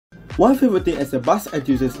One favourite thing as a bus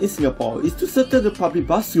enthusiast in Singapore is to settle the public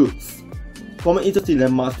bus routes, from an interesting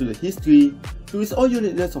landmarks to the history, to its own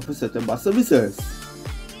uniqueness of certain bus services.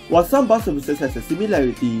 While some bus services has a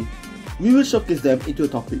similarity, we will showcase them into a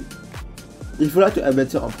topic. If you like to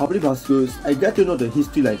adventure on public bus routes and get to know the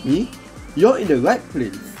history like me, you're in the right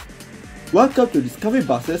place. Welcome to Discovery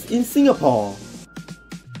Buses in Singapore.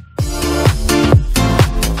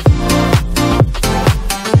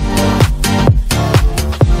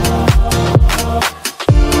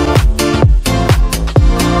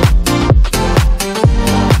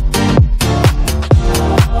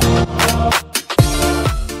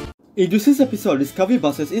 In this episode of Discovery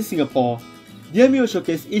Buses in Singapore, DME will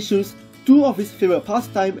showcase Yishun's two of his favourite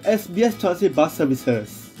pastime SBS Transit bus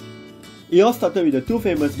services. It all started with the two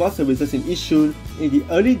famous bus services in Yishun in the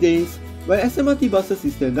early days, when SMRT buses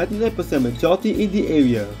is the 99% majority in the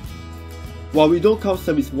area. While we don't count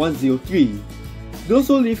service 103, those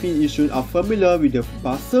who live in Yishun are familiar with the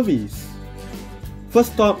bus service.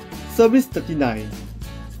 First stop, Service 39.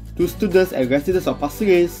 To students and residents of Pasir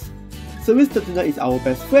Ris, Service 39 is our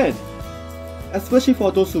best friend, especially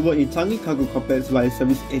for those who work in Changi Cargo Complex via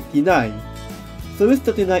Service 89. Service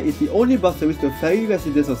 39 is the only bus service to ferry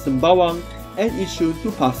residents of Sembawang and Yishun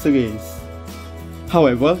to Pasir Ris.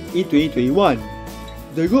 However, in 2021,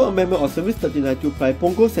 the route amendment of Service 39 to apply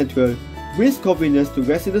Punggol Central brings convenience to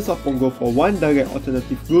residents of Punggol for one direct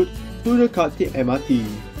alternative route to the Khatib MRT.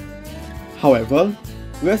 However,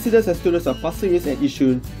 residents and students of Pasir Ris and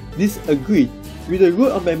Yishun disagreed with the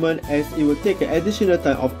route amendment as it will take an additional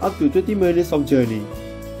time of up to 20 minutes of journey.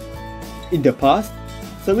 In the past,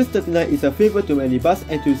 Service 39 is a favourite to many bus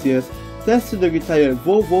enthusiasts thanks to the retired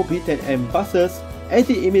Volvo B10M buses and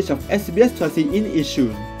the image of SBS Transit in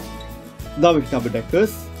Yishun. Now with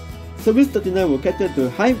double-deckers, Service 39 will cater to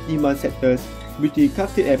high-demand sectors between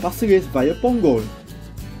Khatib and Pasir Ris via Punggol.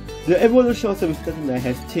 The evolution of Service 39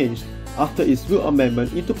 has changed after its route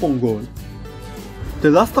amendment into Punggol. The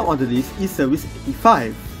last stop on the list is Service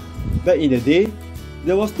 85. Back in the day,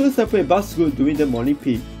 there was two separate bus routes during the morning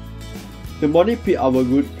peak. The morning peak hour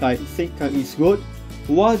route plied Sengkang East Road,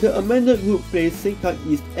 while the amended route placed Sengkang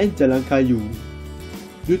East and Jalan Kayu.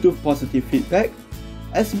 Due to positive feedback,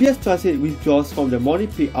 SBS Transit withdraws from the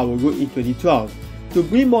morning peak hour route in 2012 to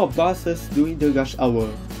bring more buses during the rush hour.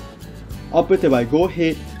 Operated by Go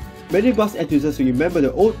Ahead, many bus enthusiasts will remember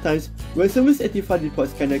the old times when Service 85 deployed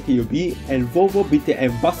Skynet KUB and Volvo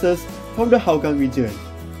B10M buses from the Hougang region.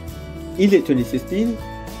 In late 2016,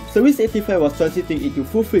 Service 85 was transiting into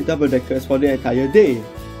full-freight double-deckers for the entire day,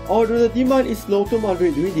 although the demand is low to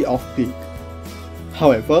moderate during the off-peak.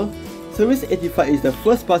 However, Service 85 is the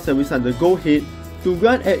first bus service under Go Ahead to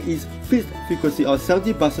run at its fixed frequency of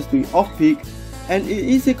 70 buses during off-peak, and it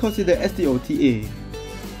is considered as the OTA.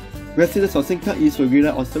 Residents of Sengkang East will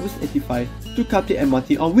rely on Service 85 to Khatib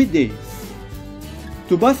MRT on weekdays.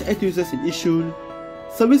 To bus enthusiasts in Yishun,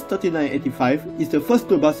 Service 39 and 85 is the first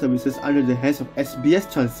two bus services under the hands of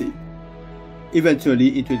SBS Transit.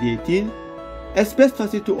 Eventually, in 2018, SBS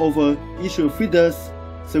Transit took over Yishun feeders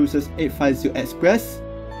services 850 Express,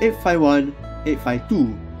 851,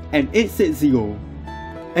 852, and 860.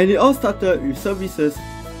 And it all started with services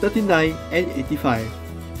 39 and 85.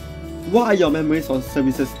 What are your memories on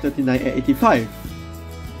services 39 and 85?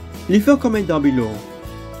 Leave your comment down below.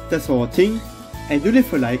 Thanks for watching, and do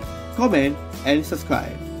leave a like, comment, and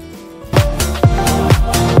subscribe.